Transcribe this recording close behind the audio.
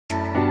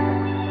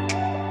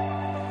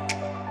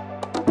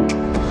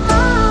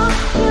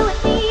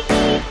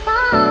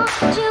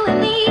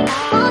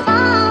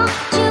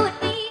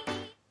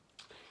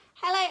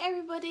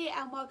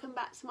and welcome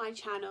back to my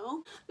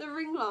channel. The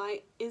ring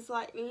light is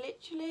like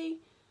literally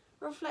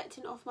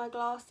reflecting off my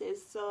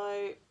glasses,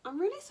 so I'm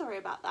really sorry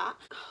about that.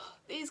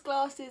 These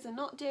glasses are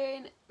not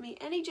doing me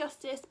any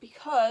justice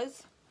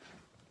because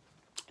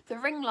the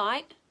ring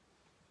light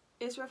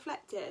is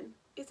reflecting.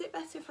 Is it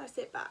better if I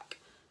sit back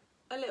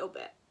a little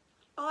bit?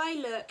 I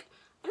look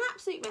an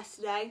absolute mess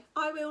today.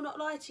 I will not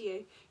lie to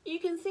you. You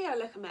can see I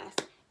look a mess.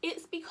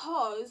 It's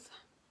because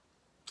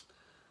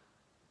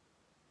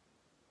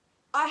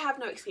I have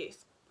no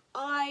excuse.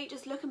 I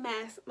just look a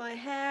mess. My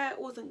hair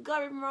wasn't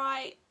going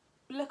right.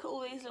 Look at all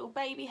these little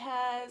baby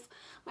hairs.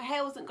 My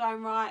hair wasn't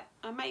going right.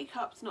 My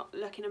makeup's not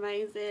looking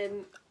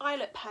amazing. I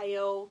look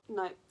pale.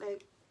 No, they're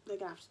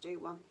gonna have to do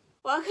one.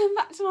 Welcome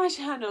back to my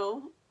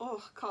channel.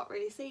 Oh, can't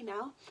really see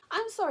now.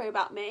 I'm sorry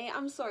about me.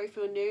 I'm sorry if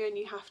you're new and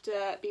you have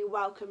to be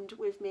welcomed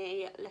with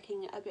me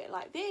looking a bit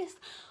like this.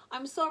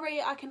 I'm sorry.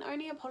 I can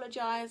only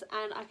apologise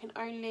and I can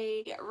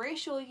only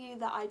reassure you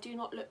that I do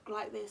not look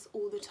like this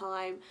all the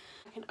time.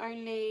 I can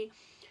only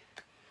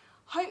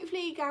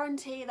hopefully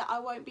guarantee that I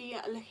won't be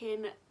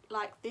looking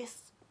like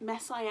this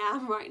mess I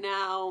am right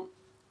now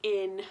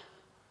in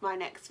my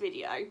next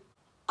video.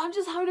 I'm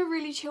just having a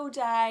really chill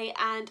day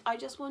and I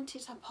just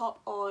wanted to pop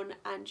on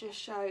and just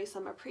show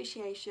some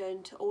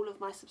appreciation to all of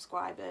my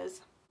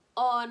subscribers.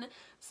 On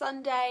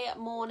Sunday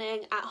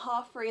morning at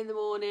 3:30 in the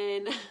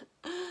morning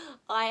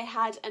I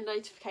had a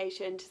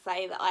notification to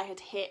say that I had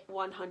hit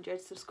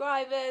 100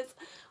 subscribers,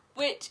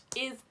 which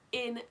is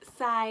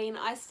insane.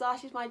 I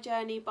started my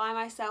journey by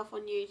myself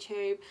on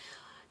YouTube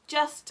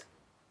just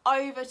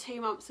over 2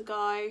 months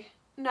ago.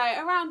 No,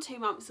 around 2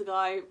 months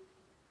ago.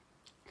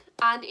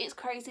 And it's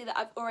crazy that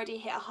I've already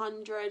hit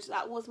 100.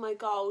 That was my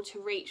goal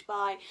to reach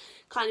by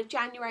kind of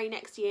January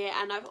next year,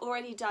 and I've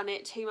already done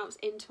it 2 months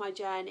into my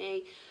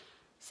journey.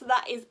 So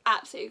that is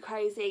absolutely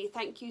crazy.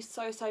 Thank you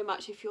so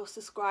much if you're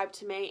subscribed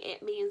to me.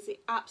 It means the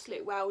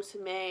absolute world to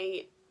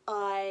me.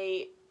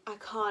 I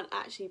can't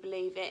actually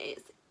believe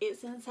it.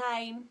 It's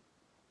insane.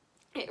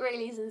 It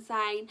really is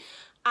insane.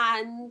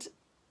 And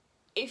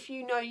if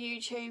you know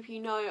YouTube, you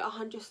know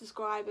 100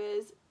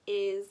 subscribers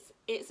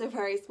it's a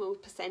very small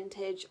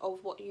percentage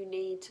of what you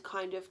need to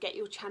kind of get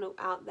your channel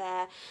out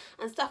there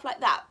and stuff like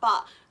that.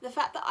 But the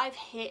fact that I've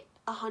hit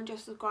 100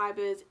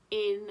 subscribers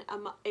in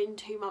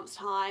 2 months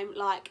time,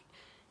 like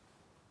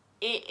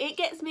it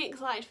gets me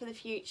excited for the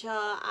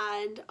future,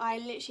 and I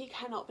literally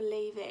cannot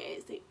believe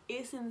it.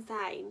 It's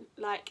insane.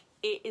 Like,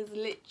 it is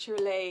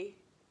literally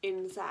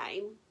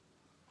insane.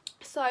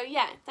 So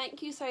yeah,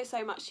 thank you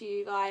so much to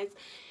you guys.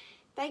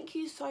 Thank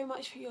you so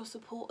much for your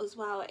support as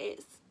well.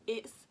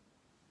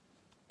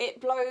 It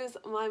blows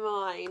my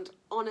mind,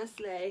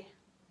 honestly.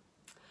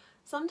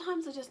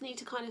 Sometimes I just need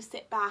to kind of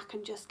sit back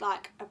and just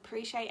like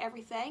appreciate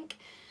everything.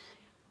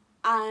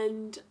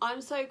 And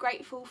I'm so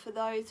grateful for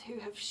those who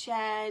have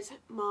shared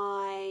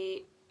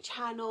my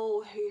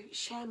channel, who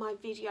share my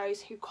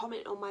videos, who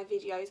comment on my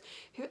videos,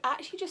 who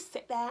actually just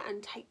sit there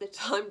and take the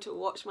time to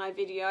watch my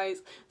videos.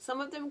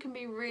 Some of them can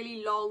be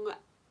really long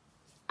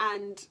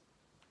and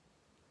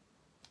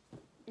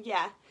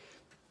yeah,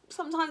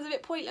 sometimes a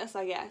bit pointless,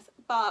 I guess,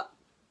 but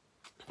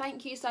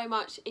thank you so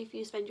much if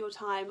you spend your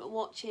time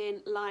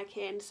watching,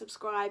 liking,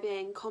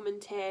 subscribing,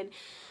 commenting,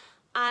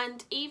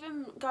 and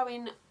even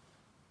going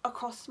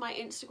across my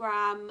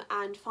Instagram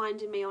and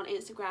finding me on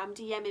Instagram,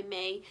 DMing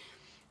me.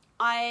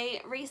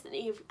 I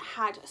recently have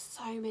had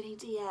so many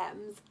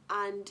DMs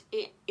and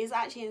it is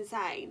actually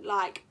insane.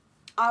 Like,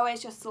 I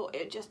always just thought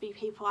it would just be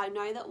people I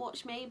know that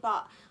watch me,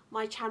 but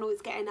my channel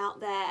is getting out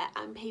there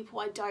and people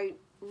I don't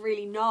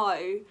really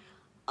know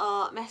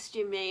are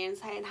messaging me and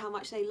saying how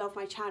much they love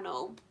my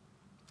channel.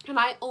 And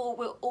I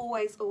will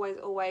always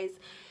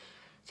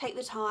take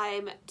the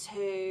time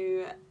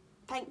to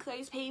thank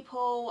those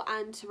people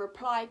and to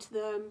reply to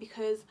them,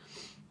 because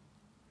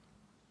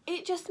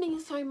it just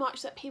means so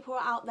much that people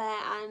are out there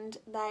and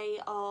they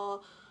are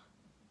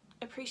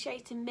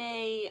appreciating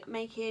me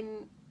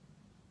making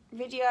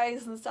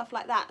videos and stuff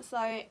like that.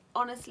 So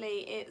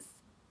honestly, it's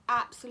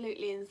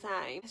absolutely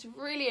insane. It's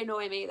really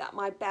annoying me that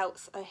my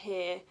belts are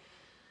here.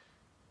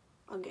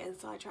 I'm getting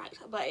sidetracked,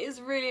 but it's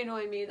really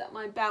annoying me that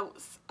my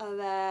belts are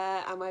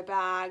there and my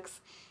bags,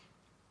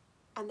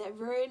 and they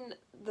ruin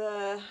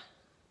the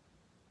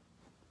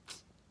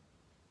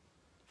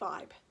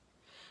vibe.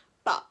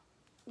 But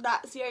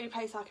that's the only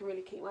place I can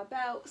really keep my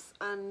belts,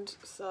 and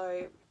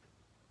so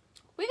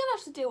we're gonna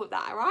have to deal with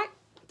that, alright?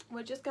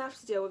 We're just gonna have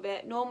to deal with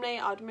it. Normally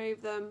I'd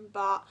move them,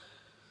 but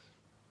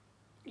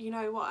you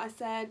know what I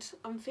said?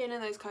 I'm feeling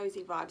those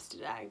cozy vibes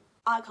today.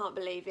 I can't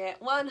believe it.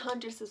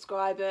 100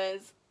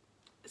 subscribers.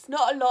 It's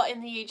not a lot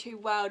in the YouTube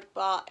world,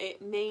 but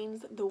it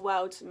means the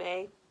world to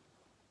me.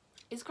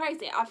 It's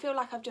crazy. I feel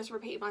like I've just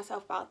repeated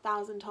myself about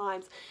 1,000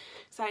 times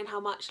saying how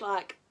much,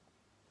 like,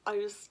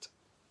 I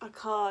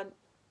can't.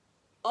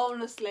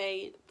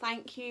 Honestly,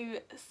 thank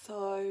you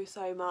so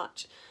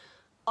much.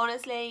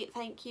 Honestly,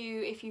 thank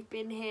you if you've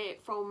been here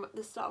from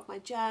the start of my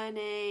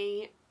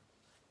journey.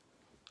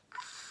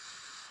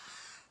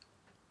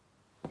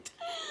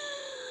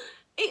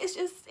 It's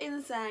just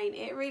insane.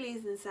 It really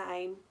is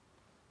insane.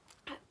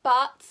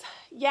 But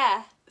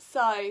yeah,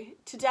 so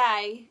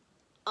today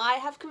I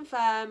have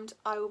confirmed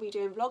I will be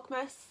doing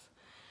Vlogmas.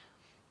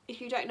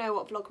 If you don't know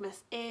what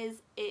Vlogmas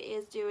is, it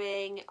is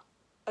doing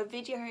a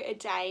video a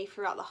day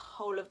throughout the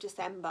whole of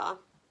December.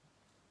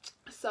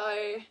 So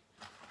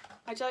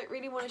I don't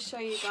really want to show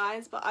you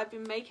guys, but I've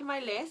been making my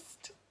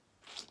list.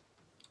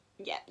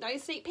 Yeah, no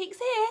sneak peeks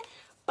here,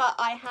 but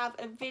I have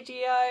a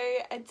video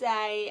a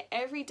day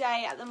every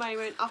day at the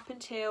moment up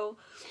until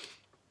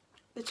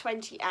the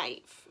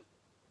 28th.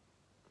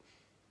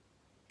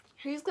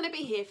 Who's going to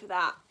be here for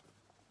that?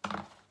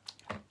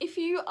 If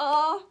you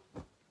are,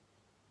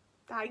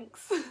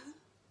 thanks.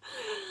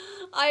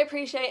 I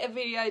appreciate a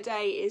video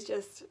day is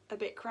just a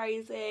bit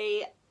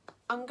crazy.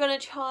 I'm going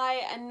to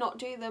try and not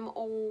do them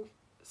all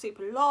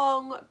super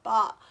long,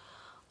 but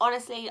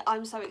honestly,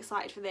 I'm so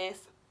excited for this.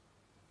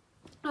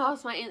 I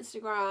asked my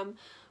Instagram,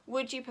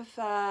 would you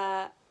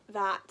prefer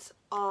that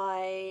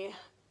I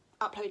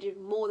uploaded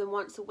more than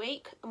once a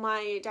week?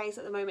 My days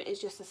at the moment is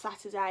just a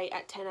Saturday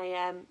at 10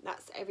 AM.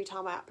 That's every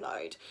time I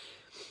upload.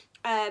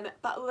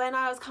 But when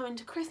I was coming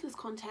to Christmas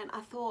content,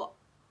 I thought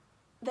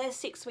there's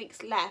 6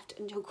 weeks left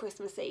until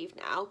Christmas Eve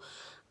now,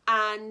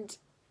 and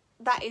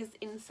that is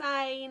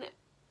insane.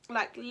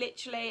 Like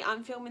literally,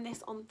 I'm filming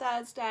this on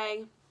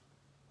Thursday.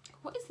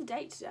 What is the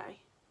date today?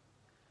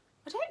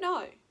 I don't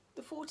know.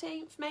 The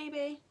 14th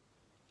maybe?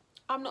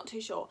 I'm not too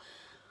sure.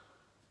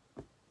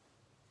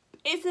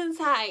 It's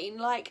insane.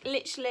 Like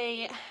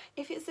literally,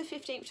 if it's the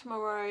 15th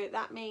tomorrow,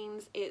 that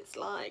means it's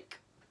like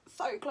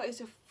so close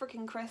to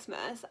freaking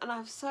Christmas, and I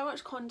have so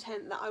much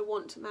content that I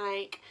want to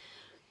make.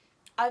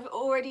 I've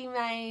already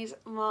made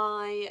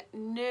my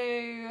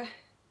new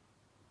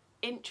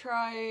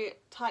intro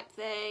type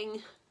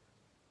thing.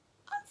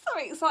 I'm so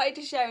excited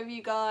to share with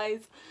you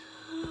guys.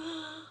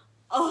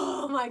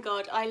 Oh my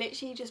god, I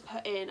literally just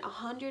put in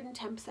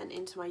 110%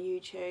 into my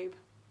YouTube.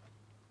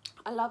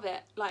 I love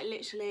it. Like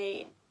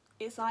literally,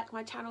 it's like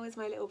my channel is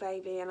my little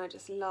baby and I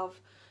just love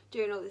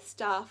doing all this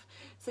stuff.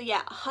 So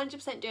yeah,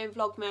 100% doing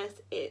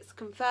Vlogmas. It's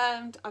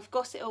confirmed. I've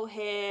got it all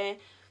here.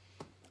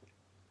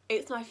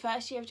 It's my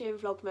first year of doing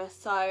Vlogmas,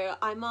 so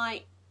I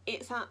might,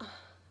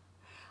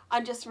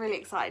 I'm just really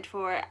excited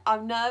for it.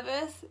 I'm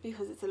nervous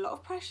because it's a lot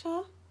of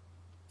pressure,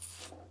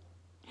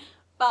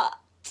 but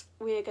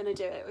we're gonna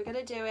do it. We're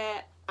gonna do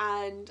it,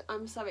 and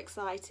I'm so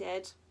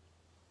excited.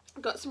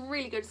 I've got some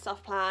really good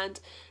stuff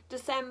planned.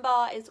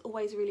 December is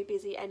always really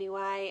busy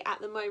anyway. At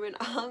the moment,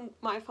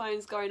 my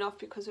phone's going off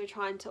because we're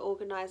trying to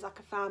organise like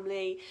a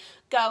family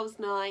girls'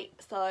 night,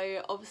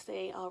 so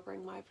obviously I'll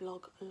bring my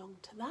vlog along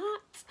to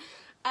that.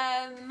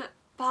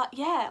 But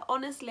yeah,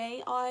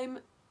 honestly, I'm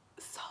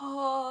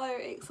so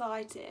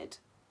excited.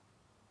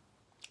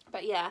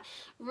 But yeah,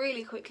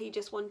 really quickly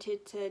just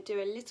wanted to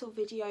do a little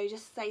video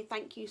just to say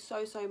thank you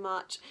so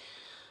much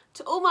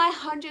to all my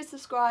 100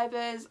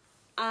 subscribers,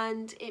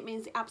 and it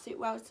means the absolute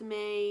world to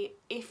me.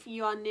 If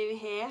you are new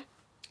here,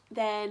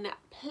 then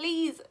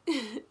please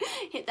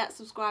hit that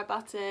subscribe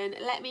button.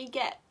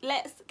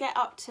 Let's get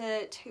up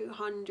to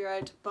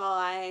 200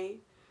 by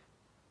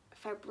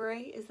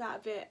February. Is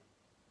that a bit,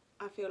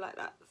 I feel like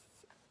that's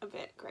a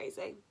bit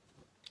crazy.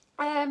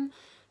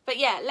 But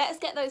yeah, let's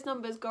get those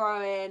numbers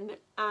growing,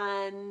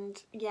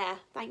 and yeah,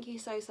 thank you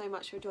so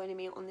much for joining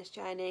me on this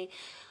journey.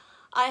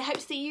 I hope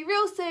to see you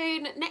real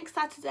soon, next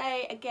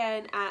Saturday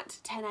again at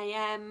 10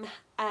 AM.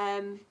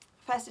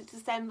 1st of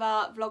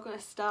December,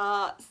 Vlogmas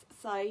starts.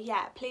 So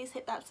yeah, please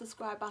hit that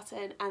subscribe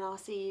button and I'll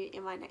see you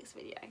in my next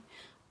video.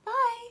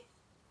 Bye!